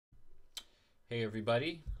Hey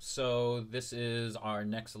everybody, so this is our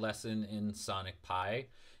next lesson in Sonic Pi.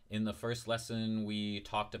 In the first lesson we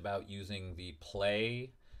talked about using the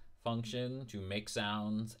play function to make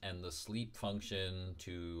sounds and the sleep function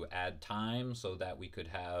to add time so that we could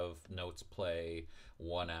have notes play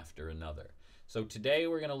one after another. So today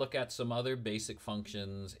we're going to look at some other basic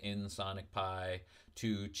functions in Sonic Pi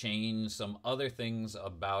to change some other things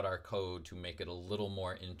about our code to make it a little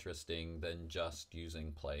more interesting than just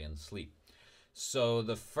using play and sleep. So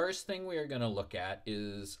the first thing we are going to look at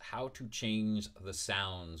is how to change the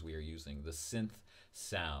sounds we are using, the synth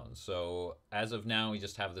sounds. So as of now, we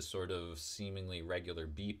just have this sort of seemingly regular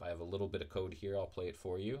beep. I have a little bit of code here. I'll play it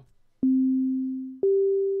for you.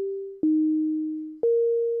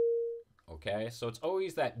 Okay, so it's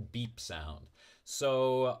always that beep sound.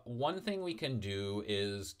 So one thing we can do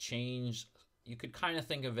is change, you could kind of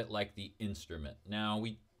think of it like the instrument. Now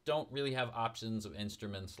we don't really have options of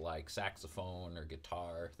instruments like saxophone or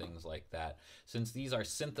guitar, things like that. Since these are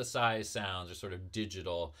synthesized sounds or sort of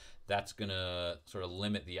digital, that's gonna sort of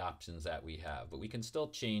limit the options that we have, but we can still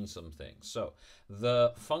change some things. So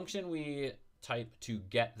the function we type to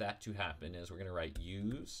get that to happen is we're gonna write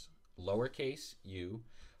use, lowercase u,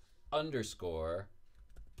 underscore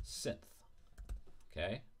synth,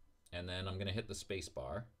 okay? And then I'm gonna hit the space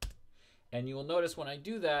bar. And you will notice when I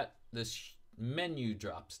do that, this menu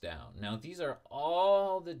drops down. Now these are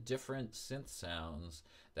all the different synth sounds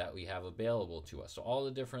that we have available to us. So all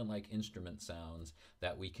the different like instrument sounds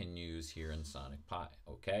that we can use here in Sonic Pi,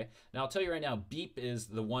 okay? Now I'll tell you right now, beep is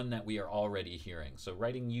the one that we are already hearing. So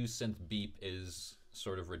writing use synth beep is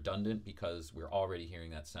sort of redundant because we're already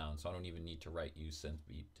hearing that sound. So I don't even need to write use synth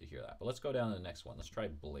beep to hear that. But let's go down to the next one. Let's try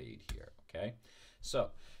blade here, okay?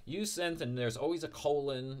 So use synth, and there's always a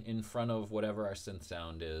colon in front of whatever our synth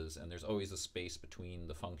sound is, and there's always a space between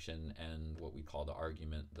the function and what we call the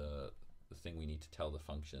argument, the thing we need to tell the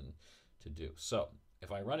function to do. So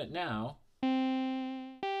if I run it now,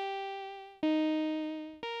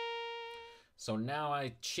 so now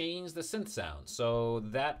I change the synth sound. So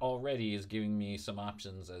that already is giving me some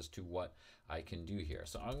options as to what I can do here.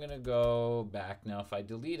 So I'm gonna go back. Now if I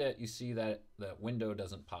delete it, you see that that window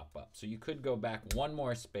doesn't pop up. So you could go back one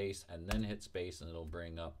more space and then hit space and it'll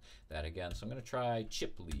bring up that again. So I'm gonna try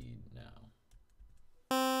chip lead now.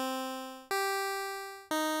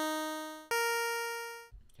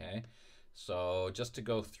 Okay, so just to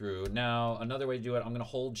go through. Now another way to do it, I'm gonna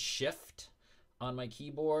hold shift on my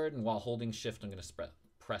keyboard, and while holding shift I'm going to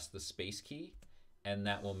press the space key, and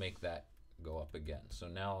that will make that go up again. So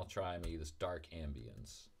now I'll try maybe this dark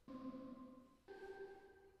ambience.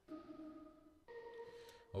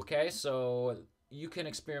 Okay, so you can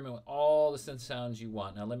experiment with all the synth sounds you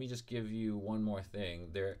want. Now let me just give you one more thing.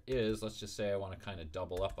 There is, let's just say I want to kind of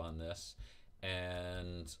double up on this,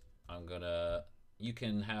 and I'm gonna, you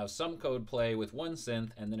can have some code play with one synth,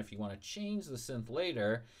 and then if you want to change the synth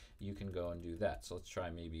later, you can go and do that. So let's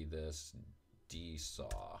try maybe this D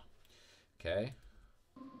saw. Okay.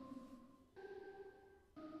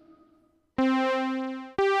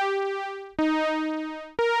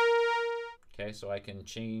 Okay, so I can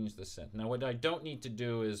change the synth. Now what I don't need to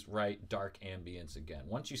do is write dark ambience again.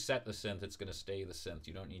 Once you set the synth, it's going to stay the synth.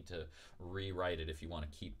 You don't need to rewrite it if you want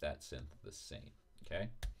to keep that synth the same. Okay.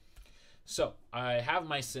 So I have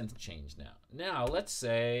my synth changed now. Now let's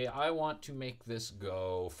say I want to make this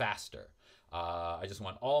go faster. I just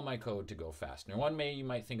want all my code to go faster. Now one way you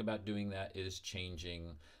might think about doing that is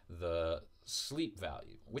changing the sleep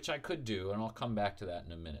value, which I could do, and I'll come back to that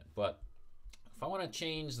in a minute. But if I want to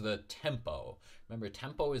change the tempo, remember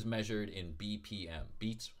tempo is measured in BPM,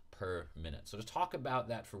 beats per minute. So to talk about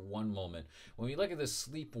that for one moment, when we look at this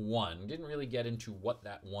sleep one, we didn't really get into what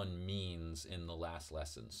that one means in the last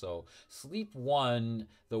lesson. So sleep one,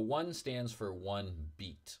 the one stands for one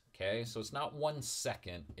beat, okay? So it's not 1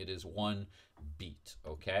 second, it is one beat,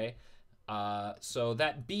 okay? So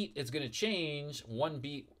that beat is gonna change, one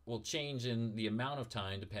beat will change in the amount of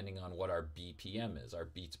time depending on what our BPM is, our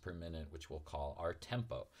beats per minute, which we'll call our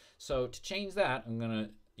tempo. So to change that, I'm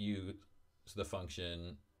gonna use the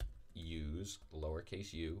function use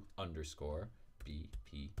lowercase u underscore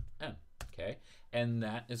BPM, okay? And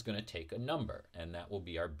that is going to take a number, and that will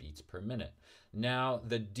be our beats per minute. Now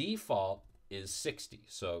the default is 60,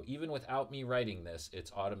 so even without me writing this,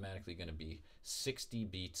 it's automatically going to be 60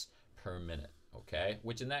 beats per minute, okay?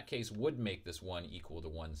 Which in that case would make this one equal to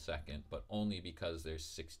 1 second, but only because there's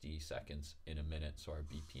 60 seconds in a minute, so our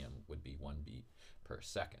BPM would be 1 beat per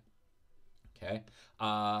second. Okay,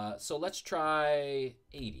 so let's try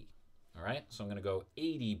 80. All right, so I'm going to go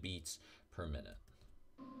 80 beats per minute.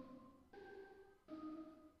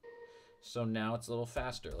 So now it's a little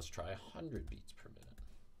faster. Let's try 100 beats per minute.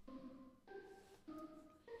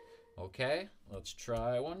 Okay, let's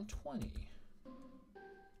try 120.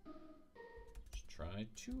 Let's try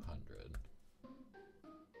 200.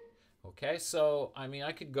 Okay, so I mean,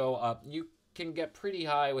 I could go up. You can get pretty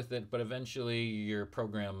high with it, but eventually your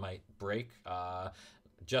program might break. That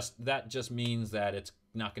just means that it's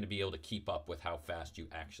not going to be able to keep up with how fast you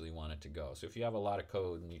actually want it to go. So if you have a lot of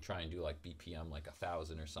code and you try and do like BPM like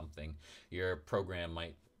 1,000 or something, your program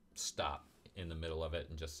might stop in the middle of it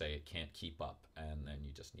and just say it can't keep up, and then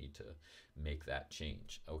you just need to make that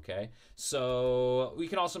change. Okay, so we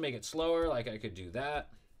can also make it slower, like I could do that.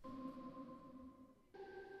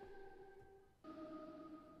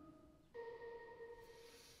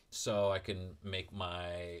 So I can make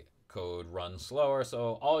my code run slower,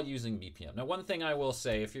 so all using BPM. Now, one thing I will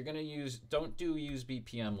say, if you're gonna use, don't use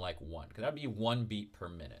BPM like 1, because that'd be 1 beat per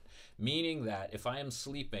minute. Meaning that if I am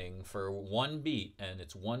sleeping for 1 beat and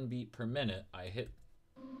it's 1 beat per minute, I hit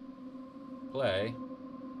play.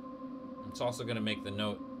 It's also gonna make the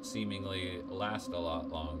note seemingly last a lot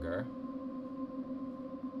longer.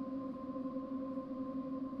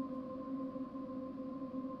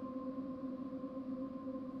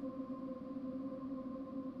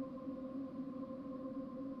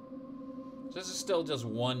 This is still just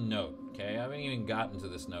one note, okay? I haven't even gotten to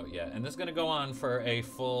this note yet. And this is gonna go on for a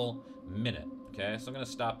full minute, okay? So I'm gonna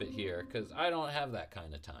stop it here because I don't have that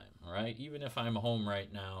kind of time, all right? Even if I'm home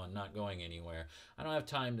right now and not going anywhere, I don't have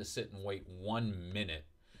time to sit and wait 1 minute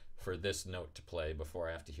for this note to play before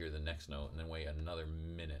I have to hear the next note and then wait another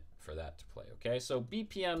minute for that to play, okay? So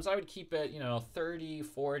BPMs, I would keep it, 30,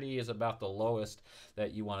 40 is about the lowest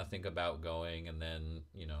that you want to think about going, and then,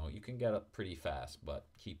 you can get up pretty fast, but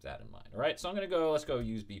keep that in mind, all right? So let's go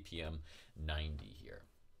use BPM 90 here.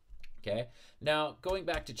 Okay, now going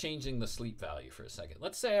back to changing the sleep value for a second.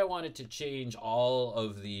 Let's say I wanted to change all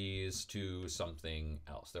of these to something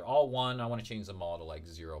else. They're all 1. I want to change them all to like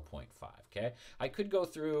 0.5. Okay, I could go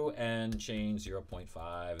through and change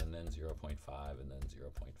 0.5 and then 0.5 and then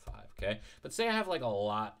 0.5. Okay, but say I have like a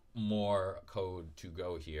lot more code to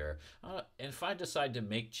go here. And if I decide to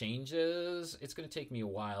make changes, it's going to take me a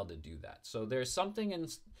while to do that. So there's something in,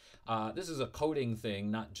 this is a coding thing,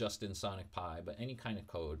 not just in Sonic Pi, but any kind of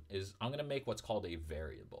code, is I'm going to make what's called a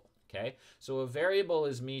variable. Okay, so a variable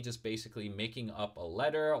is me just basically making up a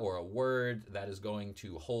letter or a word that is going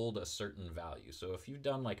to hold a certain value. So if you've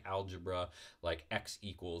done like algebra, like x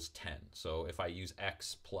equals 10. So if I use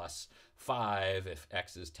x plus 5, if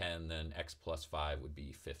x is 10, then x plus 5 would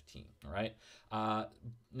be 15, all right?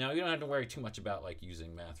 Now, you don't have to worry too much about like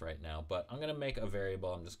using math right now, but I'm going to make a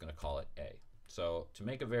variable. I'm just going to call it a. So to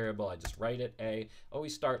make a variable, I just write it a.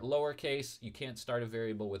 Always start lowercase. You can't start a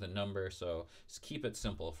variable with a number, so just keep it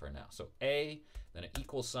simple for now. So a, then an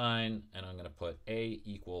equal sign, and I'm going to put a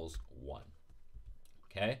equals 1.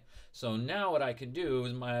 Okay, so now what I can do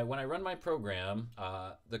is when I run my program,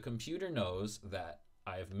 the computer knows that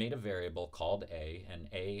I've made a variable called a, and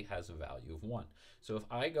a has a value of 1. So if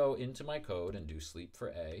I go into my code and do sleep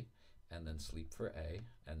for a, and then sleep for a,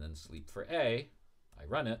 and then sleep for a, I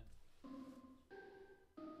run it.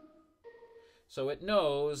 So it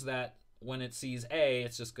knows that when it sees a,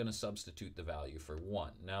 it's just going to substitute the value for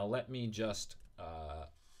 1. Now let me just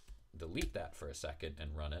delete that for a second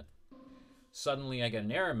and run it. Suddenly I get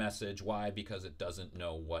an error message. Why? Because it doesn't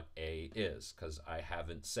know what a is, because I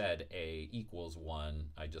haven't said a equals 1.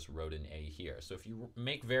 I just wrote an a here. So if you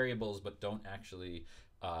make variables but don't actually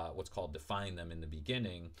what's called define them in the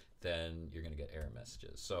beginning, then you're going to get error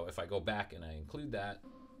messages. So if I go back and I include that,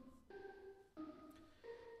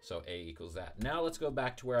 so a equals that. Now let's go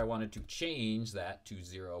back to where I wanted to change that to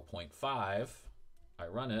 0.5. I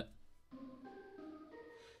run it.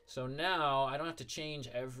 So now I don't have to change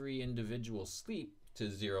every individual sleep to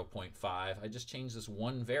 0.5. I just change this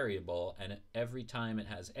one variable, and every time it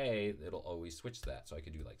has a, it'll always switch that. So I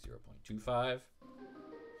could do like 0.25.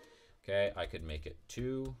 Okay, I could make it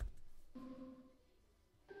 2.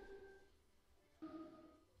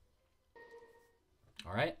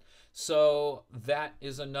 All right, so that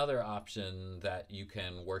is another option that you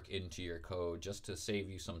can work into your code just to save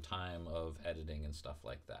you some time of editing and stuff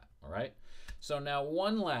like that. All right, so now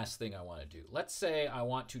one last thing I want to do. Let's say I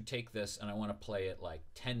want to take this and I want to play it like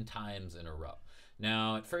 10 times in a row.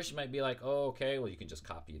 Now at first you might be like, oh, okay, well you can just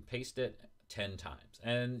copy and paste it 10 times,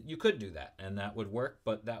 and you could do that and that would work,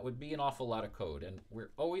 but that would be an awful lot of code, and we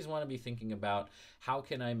always want to be thinking about how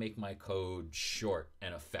can I make my code short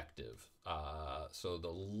and effective, so the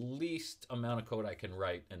least amount of code I can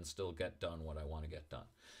write and still get done what I want to get done,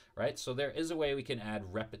 right? So there is a way we can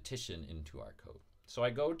add repetition into our code. So I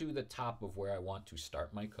go to the top of where I want to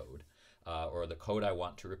start my code. or the code I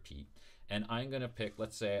want to repeat. And I'm going to pick,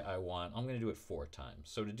 let's say I'm going to do it 4 times.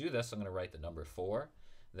 So to do this, I'm going to write the number 4,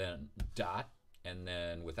 then dot, and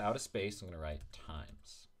then without a space, I'm going to write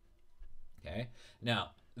times. Okay.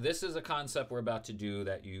 Now, this is a concept we're about to do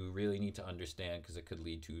that you really need to understand because it could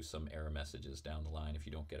lead to some error messages down the line if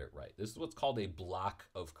you don't get it right. This is what's called a block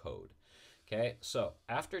of code. Okay, so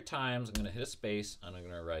after times, I'm going to hit a space and I'm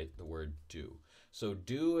going to write the word do. So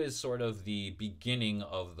do is sort of the beginning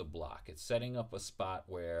of the block. It's setting up a spot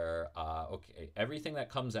where, okay, everything that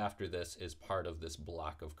comes after this is part of this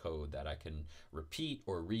block of code that I can repeat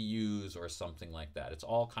or reuse or something like that. It's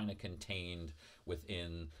all kind of contained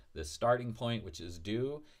within the starting point, which is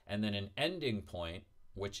do, and then an ending point,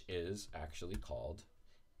 which is actually called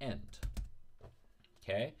end.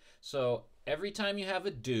 Okay, so every time you have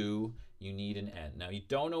a do, you need an end. Now, you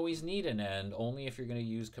don't always need an end, only if you're going to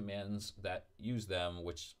use commands that use them,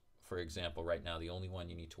 which, for example, right now, the only one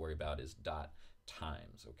you need to worry about is dot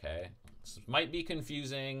times, okay? This might be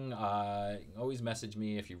confusing. You can always message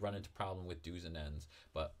me if you run into problem with do's and ends,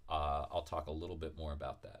 but I'll talk a little bit more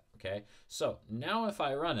about that, okay? So now if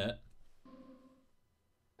I run it,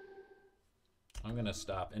 I'm going to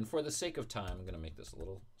stop. And for the sake of time, I'm going to make this a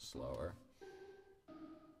little slower.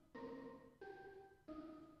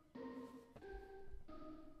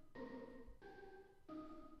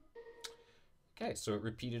 Okay, so it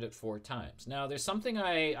repeated it 4 times. Now, there's something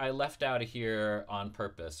I left out of here on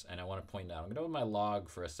purpose, and I want to point out. I'm going to go to my log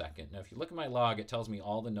for a second. Now, if you look at my log, it tells me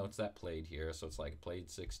all the notes that played here. So it's like it played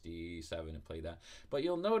 67, it played that. But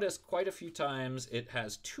you'll notice quite a few times it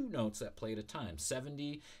has 2 notes that played a time,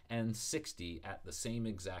 70 and 60 at the same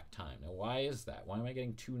exact time. Now, why is that? Why am I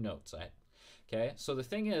getting 2 notes? Okay, so the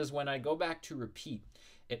thing is, when I go back to repeat,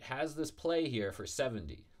 it has this play here for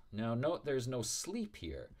 70. Now, note there's no sleep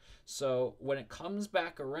here. So when it comes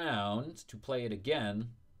back around to play it again,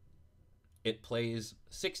 it plays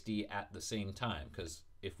 60 at the same time. Because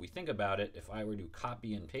if we think about it, if I were to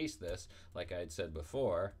copy and paste this, like I had said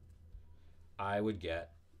before, I would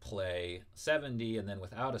get play 70, and then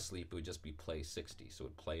without a sleep, it would just be play 60. So it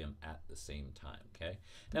would play them at the same time, okay?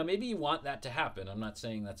 Now, maybe you want that to happen. I'm not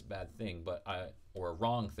saying that's a bad thing, but or a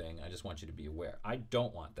wrong thing. I just want you to be aware. I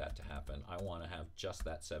don't want that to happen. I want to have just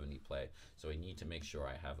that 70 play. So I need to make sure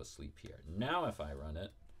I have a sleep here. Now, if I run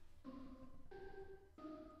it,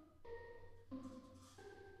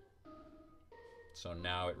 so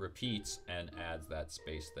now it repeats and adds that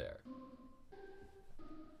space there.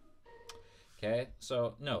 Okay,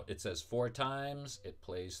 so note, it says 4 times, it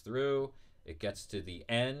plays through, it gets to the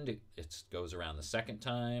end, it goes around the 2nd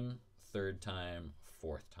time, 3rd time,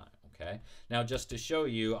 4th time, okay? Now, just to show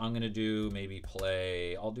you, I'm gonna do maybe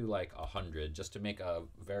play, I'll do like 100, just to make a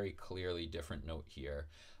very clearly different note here,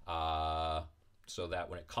 so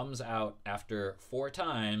that when it comes out after 4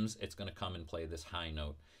 times, it's gonna come and play this high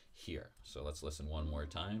note here. So let's listen one more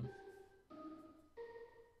time.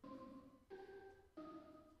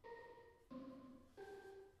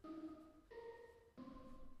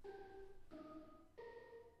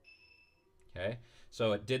 Okay,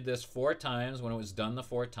 so it did this 4 times. When it was done the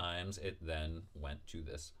 4 times, it then went to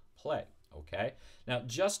this play. Okay, now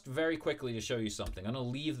just very quickly to show you something, I'm going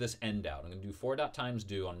to leave this end out. I'm going to do 4 times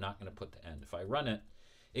do. I'm not going to put the end. If I run it,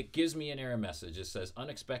 it gives me an error message. It says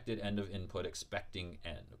unexpected end of input, expecting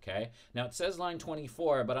end. Okay, now it says line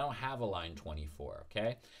 24, but I don't have a line 24.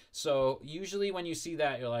 Okay, so usually when you see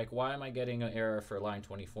that, you're like, why am I getting an error for line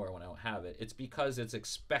 24 when I don't have it? It's because it's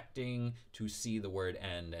expecting to see the word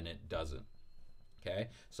end and it doesn't. Okay,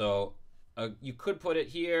 so you could put it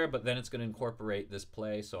here, but then it's going to incorporate this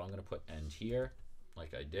play. So I'm going to put end here,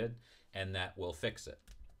 like I did, and that will fix it.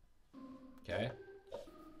 Okay.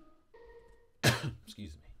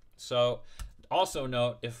 Excuse me. So also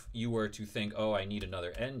note, if you were to think, oh, I need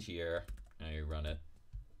another end here, and you run it,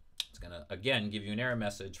 it's going to, again, give you an error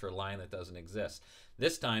message for a line that doesn't exist.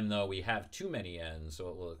 This time, though, we have too many ends, so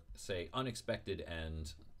it will say unexpected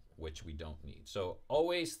end, which we don't need. So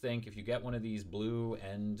always think, if you get one of these blue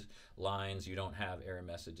end lines, you don't have error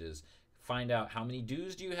messages, find out how many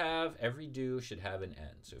do's do you have. Every do should have an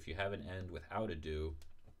end. So if you have an end without a do,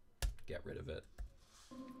 get rid of it,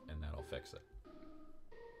 and that'll fix it.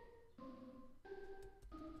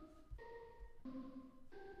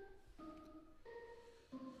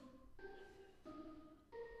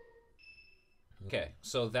 Okay,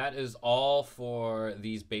 so that is all for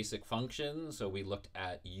these basic functions. So we looked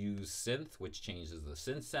at use synth, which changes the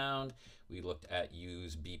synth sound. We looked at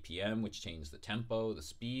use BPM, which changed the tempo, the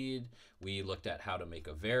speed. We looked at how to make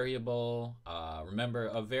a variable. Remember,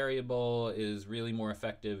 a variable is really more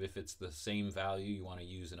effective if it's the same value you want to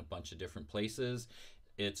use in a bunch of different places.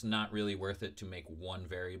 it's not really worth it to make one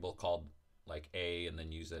variable called like A and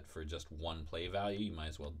then use it for just one play value. You might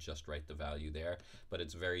as well just write the value there. But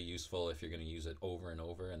it's very useful if you're going to use it over and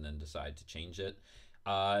over and then decide to change it.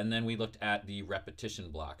 And then we looked at the repetition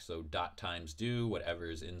block. So dot times do, whatever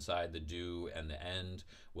is inside the do and the end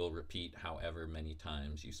will repeat however many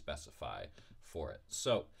times you specify for it.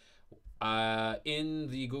 So in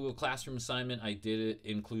the Google Classroom assignment, I did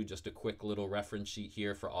include just a quick little reference sheet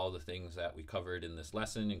here for all the things that we covered in this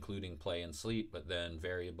lesson, including play and sleep, but then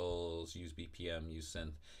variables, use BPM, use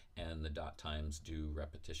synth, and the dot times do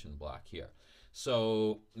repetition block here.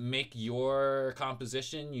 So make your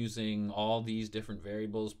composition using all these different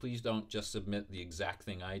variables. Please don't just submit the exact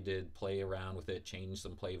thing I did. Play around with it, change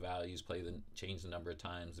some play values, change the number of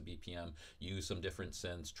times, the BPM, use some different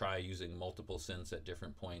synths, try using multiple synths at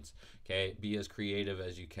different points. Okay, be as creative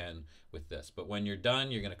as you can with this. But when you're done,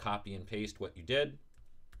 you're going to copy and paste what you did.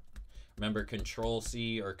 Remember Control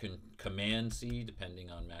C or Command C,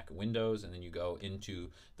 depending on Mac or Windows, and then you go into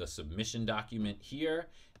the submission document here,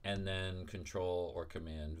 and then Control or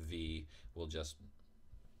Command V will just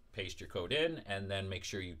paste your code in, and then make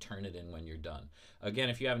sure you turn it in when you're done. Again,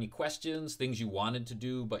 if you have any questions, things you wanted to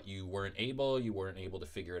do but you weren't able to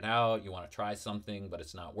figure it out, you want to try something but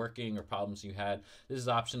it's not working, or problems you had, this is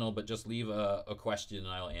optional, but just leave a question and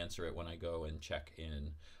I'll answer it when I go and check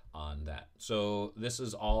in on that. So this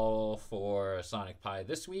is all for Sonic Pi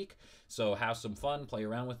this week. So have some fun, play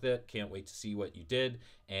around with it. Can't wait to see what you did,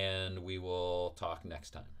 and we will talk next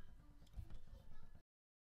time.